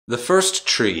The first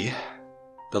tree,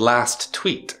 the last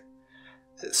tweet.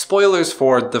 Spoilers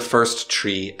for The First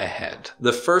Tree ahead.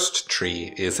 The First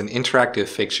Tree is an interactive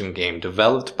fiction game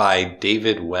developed by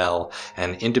David Well,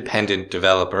 an independent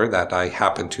developer that I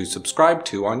happen to subscribe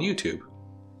to on YouTube.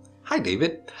 Hi,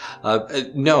 David.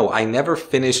 No, I never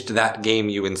finished that game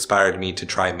you inspired me to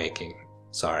try making.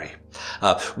 Sorry.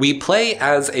 We play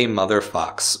as a mother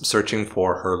fox searching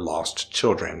for her lost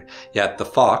children, yet the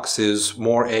fox is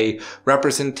more a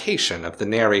representation of the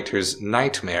narrator's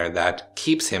nightmare that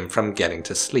keeps him from getting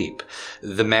to sleep.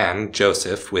 The man,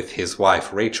 Joseph, with his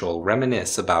wife Rachel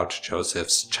reminisce about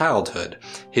Joseph's childhood,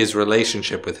 his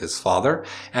relationship with his father,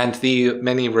 and the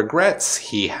many regrets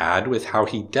he had with how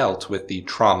he dealt with the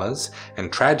traumas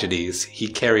and tragedies he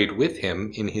carried with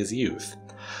him in his youth.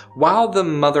 While the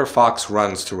mother fox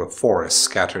runs through a forest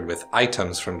scattered with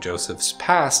items from Joseph's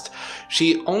past,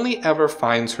 she only ever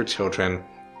finds her children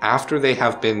after they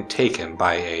have been taken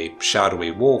by a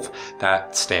shadowy wolf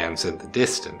that stands in the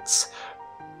distance.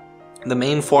 The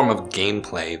main form of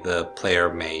gameplay the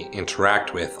player may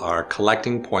interact with are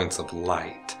collecting points of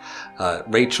light.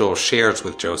 Rachel shares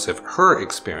with Joseph her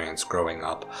experience growing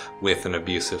up with an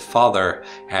abusive father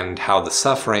and how the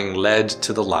suffering led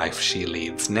to the life she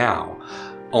leads now.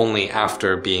 Only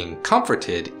after being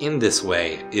comforted in this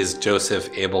way is Joseph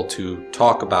able to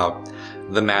talk about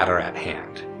the matter at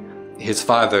hand. His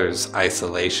father's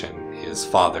isolation, his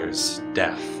father's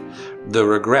death, the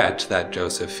regret that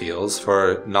Joseph feels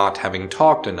for not having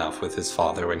talked enough with his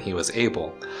father when he was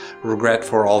able, regret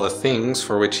for all the things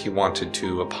for which he wanted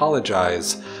to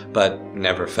apologize but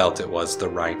never felt it was the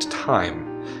right time.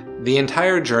 The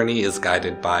entire journey is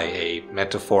guided by a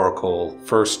metaphorical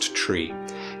first tree,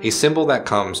 a symbol that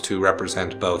comes to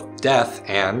represent both death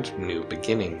and new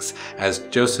beginnings, as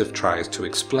Joseph tries to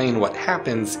explain what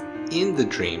happens in the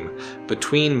dream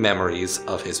between memories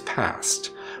of his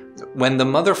past. When the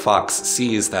mother fox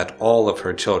sees that all of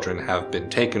her children have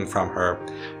been taken from her,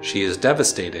 she is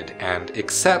devastated and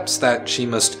accepts that she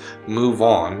must move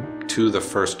on to the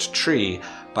first tree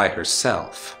by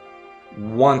herself.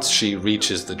 Once she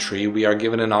reaches the tree, we are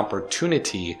given an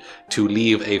opportunity to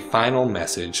leave a final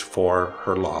message for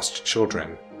her lost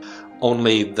children.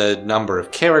 Only the number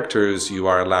of characters you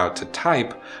are allowed to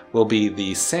type will be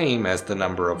the same as the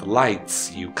number of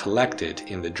lights you collected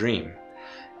in the dream,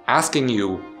 asking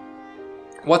you,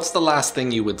 what's the last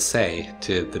thing you would say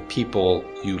to the people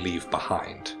you leave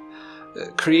behind?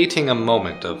 Creating a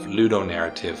moment of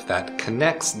ludonarrative that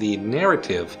connects the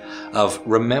narrative of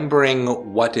remembering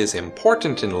what is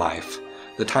important in life,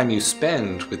 the time you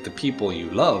spend with the people you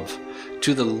love,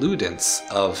 to the ludence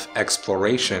of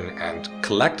exploration and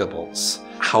collectibles.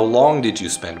 How long did you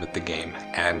spend with the game,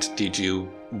 and did you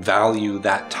value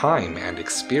that time and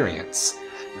experience?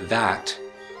 That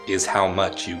is how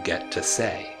much you get to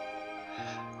say.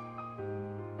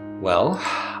 Well,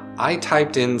 I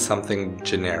typed in something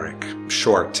generic,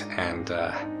 short, and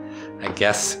I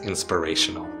guess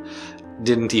inspirational.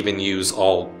 Didn't even use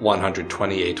all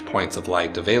 128 points of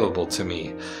light available to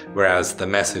me, whereas the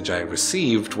message I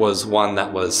received was one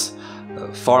that was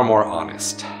far more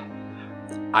honest.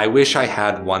 I wish I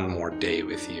had one more day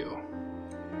with you.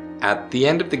 At the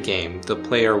end of the game, the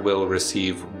player will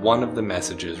receive one of the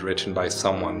messages written by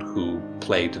someone who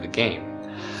played the game.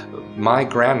 My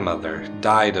grandmother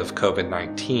died of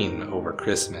COVID-19 over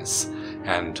Christmas,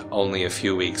 and only a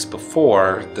few weeks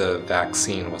before the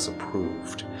vaccine was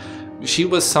approved. She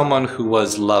was someone who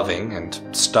was loving and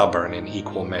stubborn in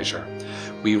equal measure.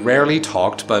 We rarely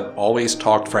talked, but always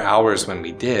talked for hours when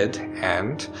we did,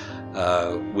 and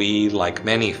we, like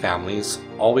many families,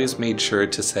 always made sure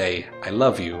to say, "I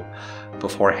love you,"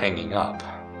 before hanging up.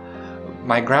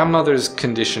 My grandmother's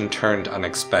condition turned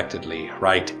unexpectedly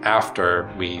right after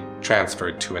we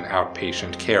transferred to an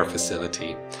outpatient care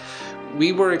facility.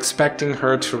 We were expecting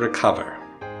her to recover.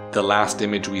 The last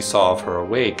image we saw of her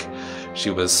awake,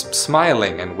 she was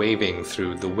smiling and waving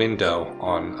through the window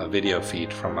on a video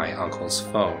feed from my uncle's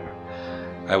phone.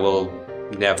 I will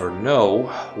never know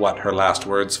what her last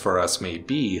words for us may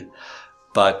be,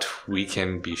 but we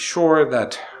can be sure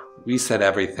that we said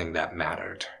everything that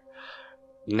mattered.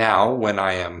 Now, when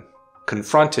I am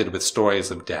confronted with stories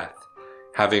of death,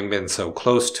 having been so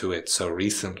close to it so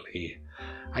recently,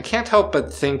 I can't help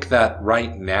but think that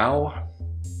right now,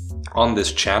 on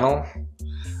this channel,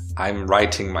 I'm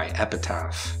writing my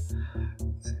epitaph.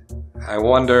 I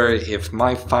wonder if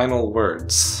my final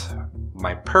words,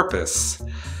 my purpose,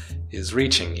 is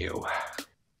reaching you.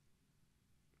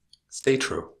 Stay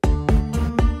true.